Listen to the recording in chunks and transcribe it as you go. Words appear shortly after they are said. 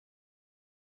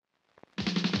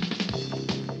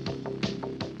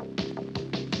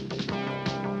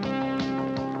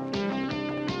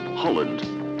Holland,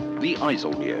 the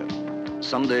IJsselmeer,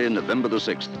 Sunday, November the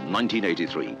 6th,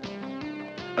 1983.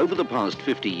 Over the past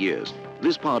 50 years,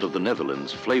 this part of the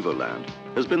Netherlands, Flevoland,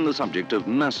 has been the subject of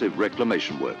massive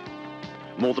reclamation work.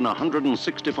 More than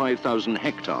 165,000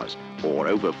 hectares, or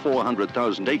over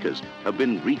 400,000 acres, have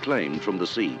been reclaimed from the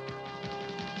sea.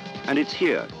 And it's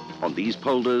here, on these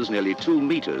polders nearly 2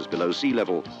 meters below sea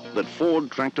level, that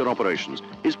Ford Tractor Operations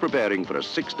is preparing for a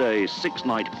 6-day,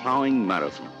 6-night ploughing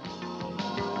marathon.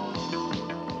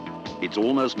 It's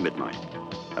almost midnight.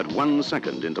 At 1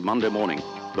 second into Monday morning,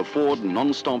 the Ford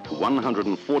non-stop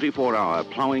 144-hour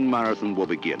ploughing marathon will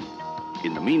begin.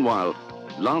 In the meanwhile,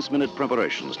 last-minute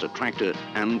preparations to tractor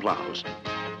and ploughs.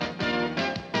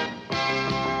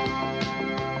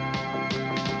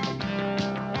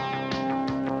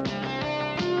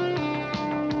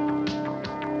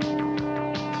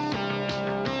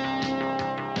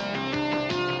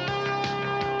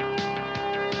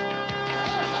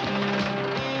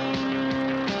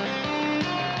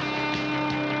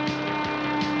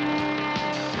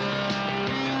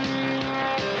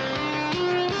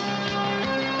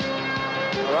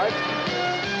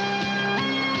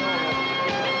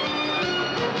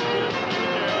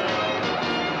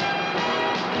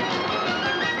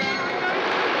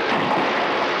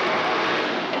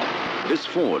 This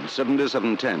Ford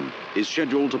 7710 is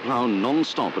scheduled to plough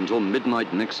non-stop until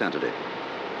midnight next Saturday.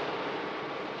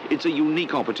 It's a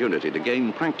unique opportunity to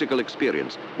gain practical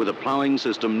experience with a ploughing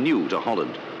system new to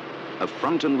Holland. A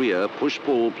front and rear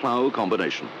push-pull plough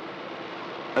combination.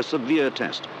 A severe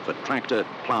test for tractor,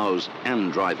 ploughs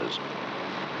and drivers.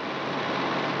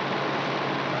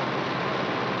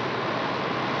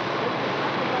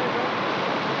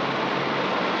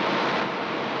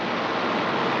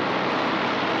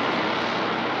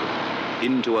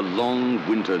 Into a long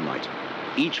winter night,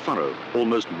 each furrow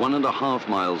almost 1.5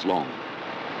 miles long.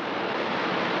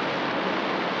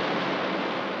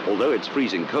 Although it's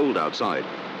freezing cold outside,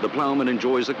 the ploughman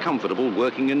enjoys a comfortable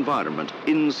working environment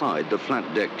inside the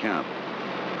flat deck cab.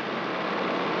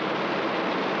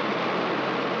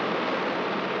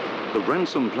 The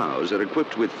Ransom ploughs are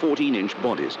equipped with 14-inch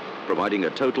bodies, providing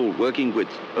a total working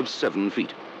width of 7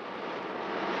 feet.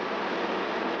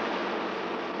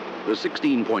 The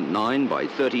 16.9 by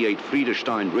 38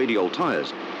 Friedestein radial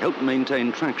tires help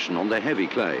maintain traction on the heavy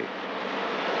clay.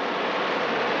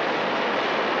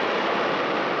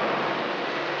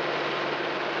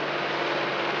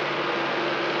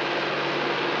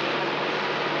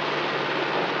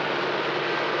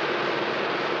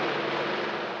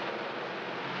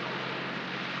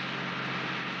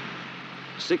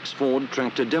 Six Ford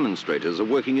tractor demonstrators are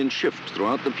working in shifts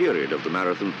throughout the period of the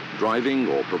marathon, driving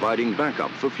or providing backup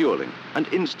for fueling and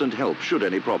instant help should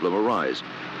any problem arise.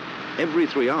 Every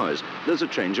 3 hours, there's a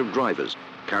change of drivers,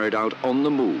 carried out on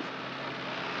the move.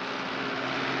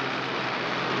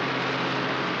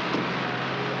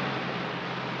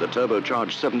 The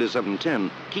turbocharged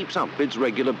 7710 keeps up its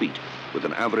regular beat with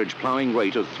an average ploughing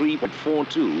rate of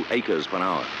 3.42 acres per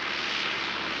hour.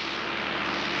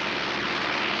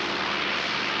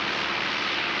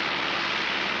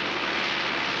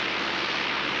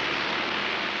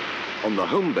 On the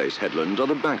home base headland are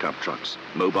the backup trucks,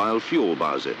 mobile fuel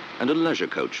bowser, and a leisure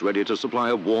coach ready to supply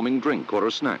a warming drink or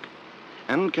a snack,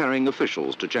 and carrying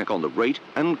officials to check on the rate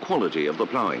and quality of the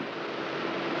ploughing.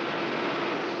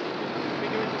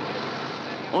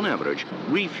 On average,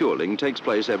 refueling takes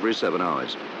place every 7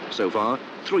 hours. So far,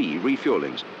 3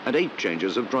 refuelings and 8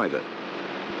 changes of driver.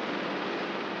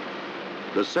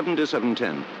 The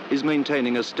 7710 is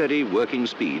maintaining a steady working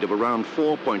speed of around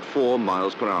 4.4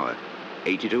 miles per hour.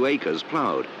 82 acres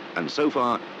ploughed, and so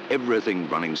far, everything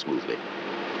running smoothly.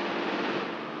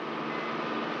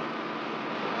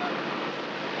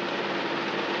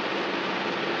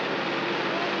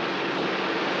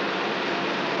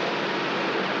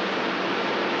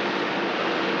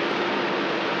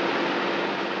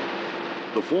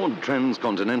 The Ford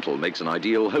Transcontinental makes an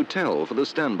ideal hotel for the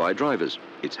standby drivers.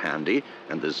 It's handy,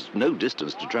 and there's no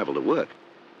distance to travel to work.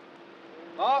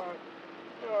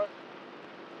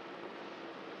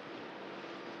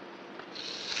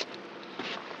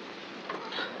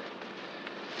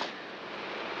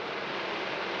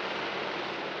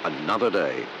 Another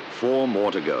day, 4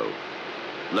 more to go.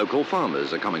 Local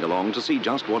farmers are coming along to see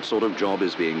just what sort of job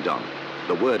is being done.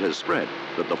 The word has spread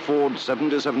that the Ford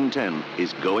 7710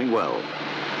 is going well.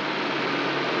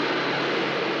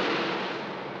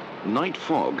 Night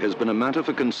fog has been a matter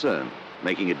for concern,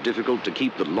 making it difficult to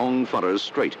keep the long furrows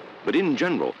straight. But in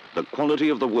general, the quality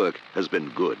of the work has been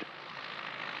good.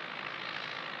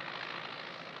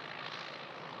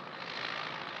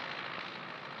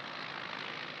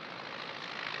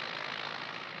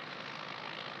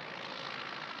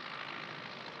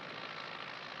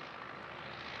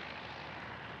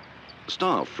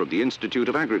 Staff from the Institute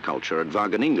of Agriculture at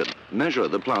Wageningen measure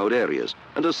the ploughed areas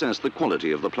and assess the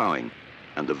quality of the ploughing.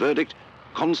 And the verdict,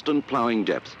 constant ploughing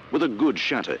depth with a good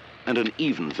shatter and an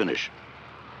even finish.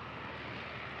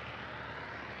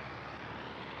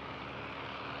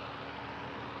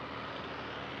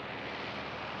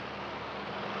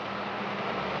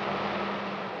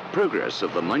 Progress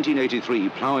of the 1983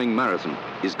 ploughing marathon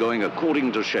is going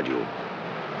according to schedule.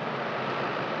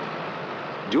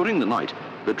 During the night,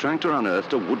 the tractor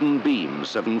unearthed a wooden beam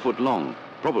 7 foot long,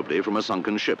 probably from a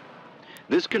sunken ship.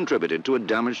 This contributed to a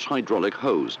damaged hydraulic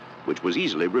hose, which was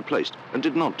easily replaced and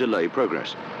did not delay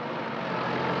progress.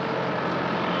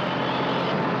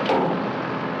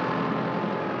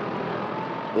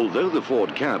 Although the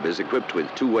Ford cab is equipped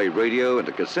with two-way radio and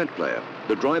a cassette player,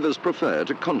 the drivers prefer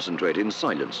to concentrate in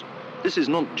silence. This is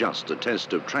not just a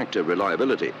test of tractor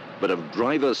reliability, but of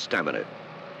driver stamina.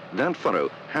 That furrow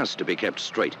has to be kept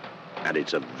straight, and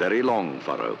it's a very long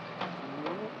furrow.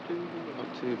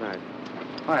 Not too bad.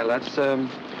 Hi, lads. How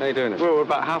you doing? Well, we're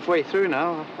about halfway through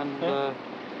now, and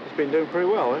it's been doing pretty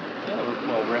well, eh? Yeah,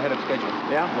 well, we're ahead of schedule.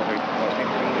 Yeah? Well,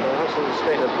 that's the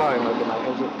state of the ploughing looking like,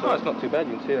 is it? No, it's not too bad.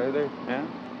 You can see how they do. Yeah?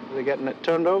 Are they getting it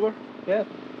turned over? Yeah.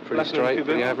 Pretty straight,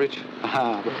 pretty average.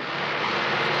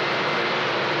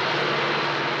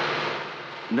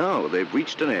 Now they've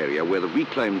reached an area where the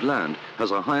reclaimed land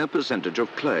has a higher percentage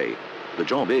of clay. The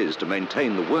job is to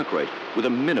maintain the work rate with a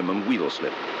minimum wheel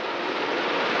slip.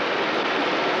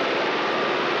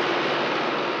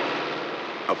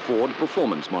 A Ford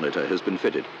performance monitor has been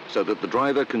fitted so that the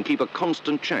driver can keep a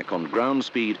constant check on ground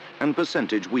speed and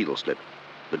percentage wheel slip.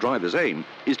 The driver's aim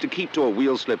is to keep to a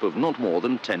wheel slip of not more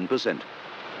than 10%.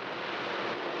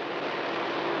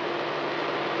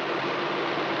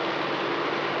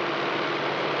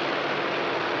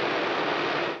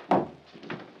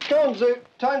 Come on, Zoot.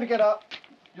 Time to get up.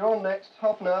 You're on next.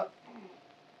 Half an hour.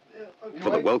 Yeah, okay. For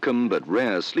the welcome but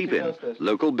rare sleep-in,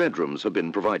 local bedrooms have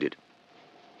been provided.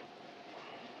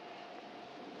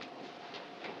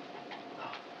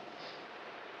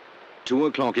 Two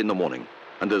o'clock in the morning,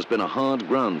 and there's been a hard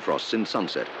ground frost since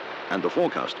sunset, and the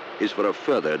forecast is for a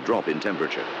further drop in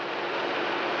temperature.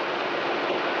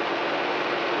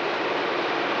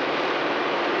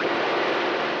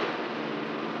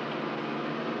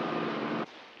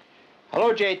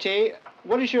 Hello, JT.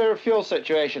 What is your fuel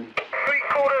situation?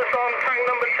 3/4 on tank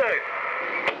number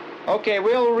 2. Okay,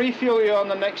 we'll refuel you on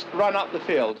the next run up the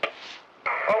field.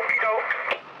 Okie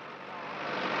doke.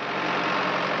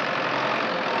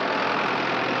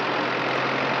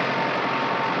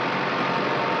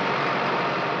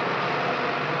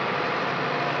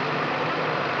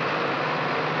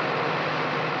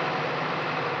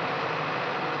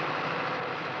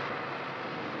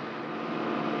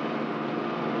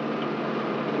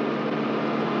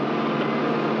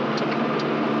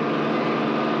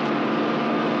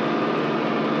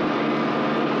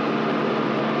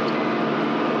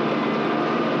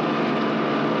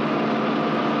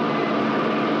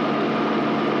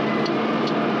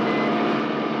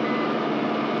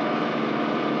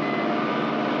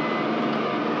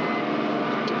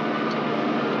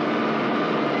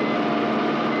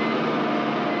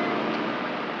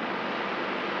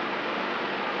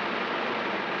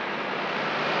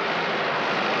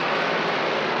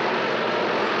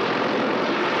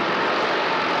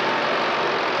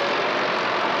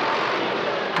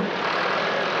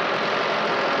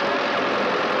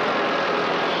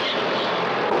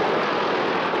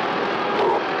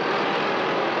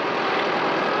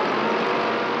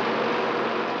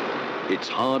 It's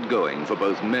hard going for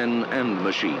both men and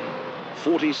machine.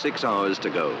 46 hours to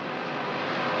go.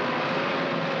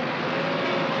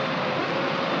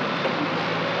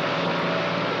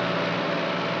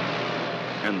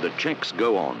 And the checks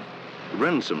go on.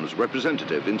 Ransom's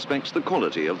representative inspects the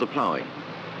quality of the ploughing.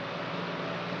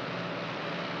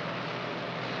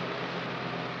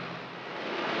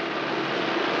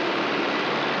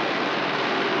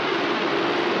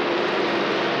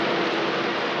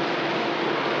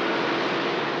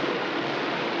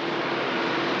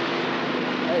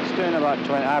 It's doing about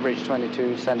average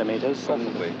 22 centimetres.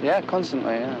 Constantly? Yeah,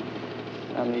 constantly, yeah.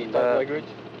 And Acreage?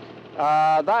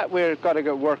 that we've got to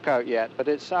go work out yet, but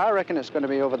I reckon it's going to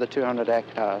be over the 200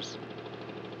 hectares.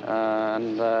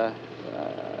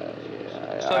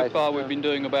 So far we've been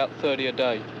doing about 30 a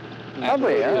day. Have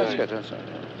we? Yeah, that's good.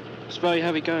 It's very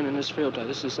heavy going in this field, though.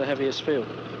 This is the heaviest field,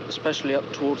 especially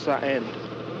up towards that end,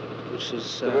 which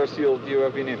is... The worst field you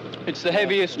have been in? It's the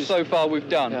heaviest so far we've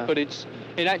done, Yeah. but it's,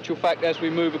 in actual fact, as we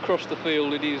move across the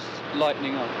field, it is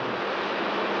lightening up.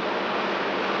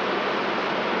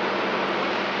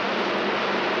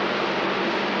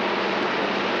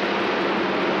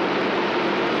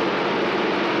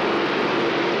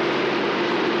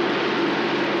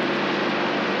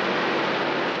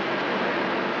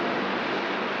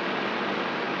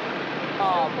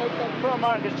 Poor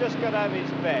Mark has just got out of his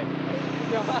bed.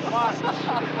 Mark.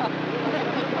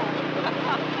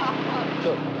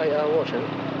 Got 8-hour watch, haven't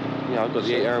you? Yeah, I've got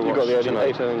the 8-hour watch. You've got the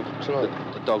tonight. 8-hour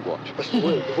tonight. The dog watch. That's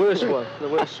the worst one. The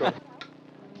worst one.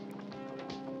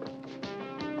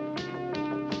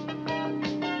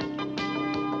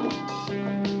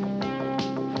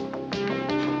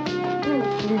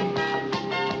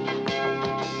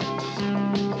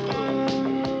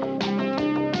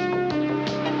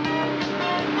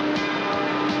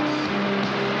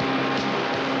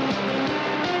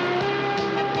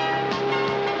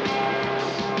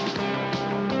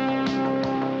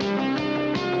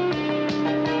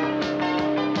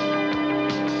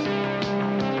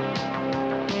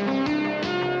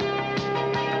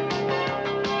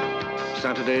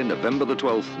 Saturday, November the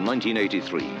 12th,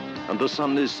 1983, and the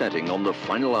sun is setting on the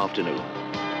final afternoon.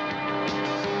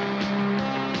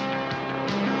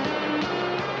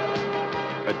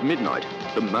 At midnight,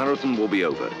 the marathon will be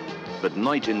over, but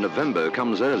night in November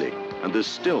comes early, and there's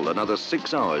still another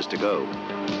 6 hours to go.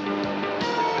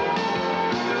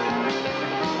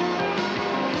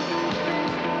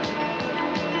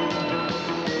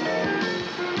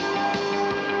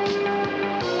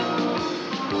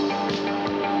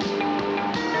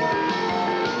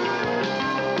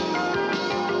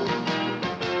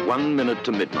 One minute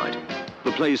to midnight.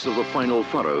 The place of the final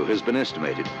furrow has been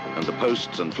estimated, and the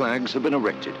posts and flags have been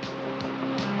erected.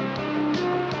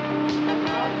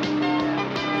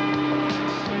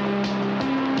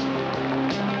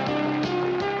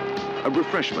 A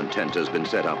refreshment tent has been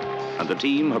set up, and the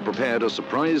team have prepared a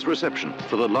surprise reception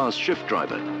for the last shift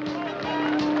driver.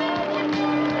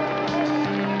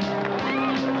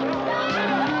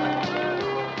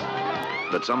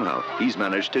 But somehow, he's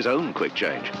managed his own quick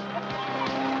change.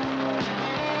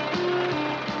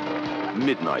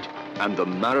 Midnight, and the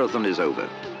marathon is over.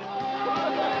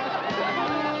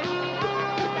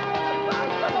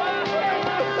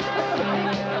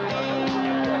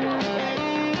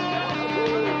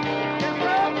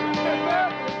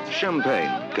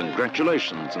 Champagne,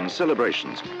 congratulations and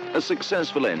celebrations. A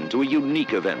successful end to a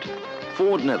unique event.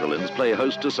 Ford Netherlands play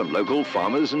host to some local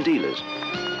farmers and dealers.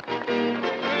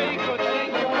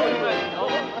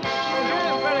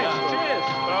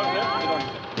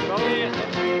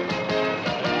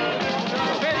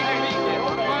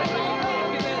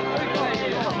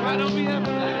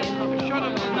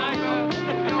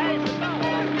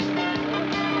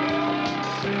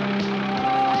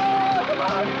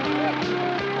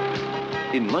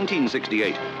 In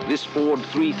 1968, this Ford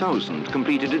 3000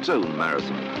 completed its own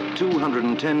marathon,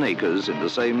 210 acres in the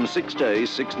same 6-day,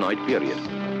 6-night period.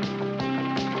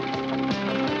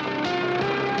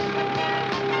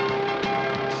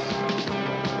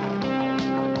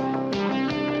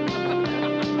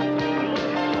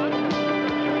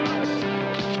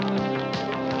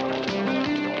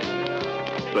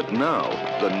 But now,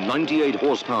 the 98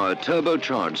 horsepower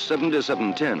turbocharged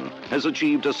 7710 has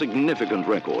achieved a significant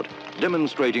record,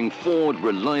 demonstrating Ford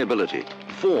reliability,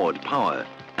 Ford power,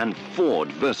 and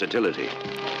Ford versatility.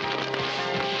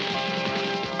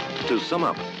 To sum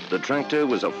up, the tractor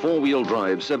was a four-wheel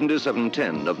drive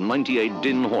 7710 of 98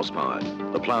 din horsepower.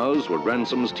 The plows were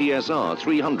Ransom's TSR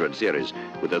 300 series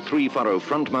with a 3-furrow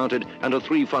front mounted and a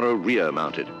 3-furrow rear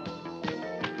mounted.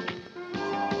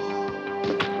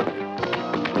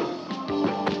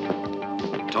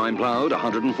 Time ploughed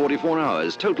 144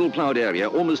 hours, total ploughed area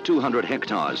almost 200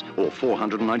 hectares or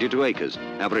 492 acres.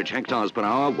 Average hectares per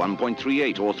hour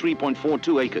 1.38 or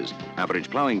 3.42 acres. Average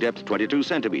ploughing depth 22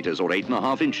 centimetres or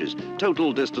 8.5 inches.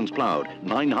 Total distance ploughed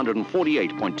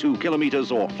 948.2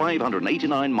 kilometres or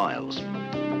 589 miles.